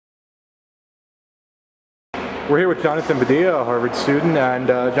We're here with Jonathan Padilla, a Harvard student, and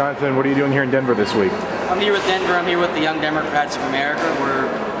Jonathan, what are you doing here in Denver this week? I'm here with Denver. I'm here with the Young Democrats of America.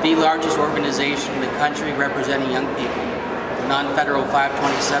 We're the largest organization in the country representing young people. Non-federal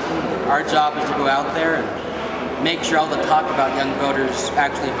 527. Our job is to go out there and make sure all the talk about young voters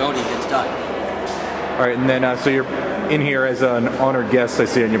actually voting gets done. All right, and then so you're in here as an honored guest, I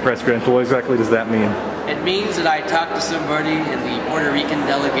see on your press credential. What exactly does that mean? It means that I talked to somebody in the Puerto Rican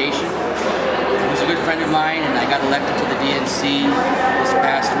delegation who's a good friend of mine, and I got elected to the DNC this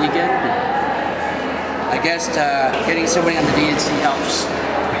past weekend. I guess getting somebody on the DNC helps.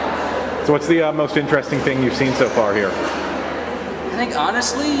 So what's the most interesting thing you've seen so far here? I think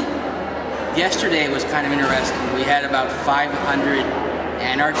honestly, yesterday was kind of interesting. We had about 500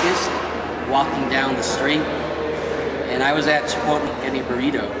 anarchists walking down the street, and I was at Chipotle getting a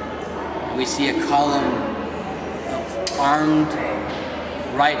burrito. And we see a column of armed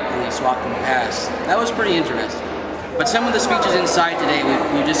riot police walking past. That was pretty interesting. But some of the speeches inside today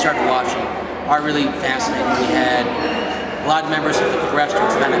we just started watching are really fascinating. We had a lot of members of the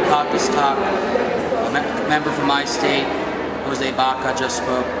Congressional Caucus talk. A member from my state, Jose Baca, just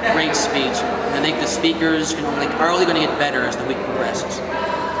spoke. Great speech. And I think the speakers are only going to get better as the week progresses.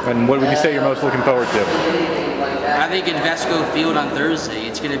 And what would you say you're most looking forward to? I think in Vesco Field on Thursday,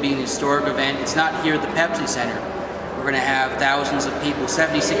 it's going to be an historic event. It's not here at the Pepsi Center. We're going to have thousands of people,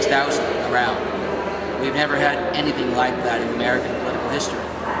 76,000 around. We've never had anything like that in American political history.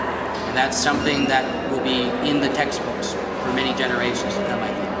 And that's something that will be in the textbooks for many generations to come, I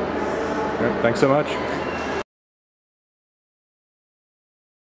think. All right, thanks so much.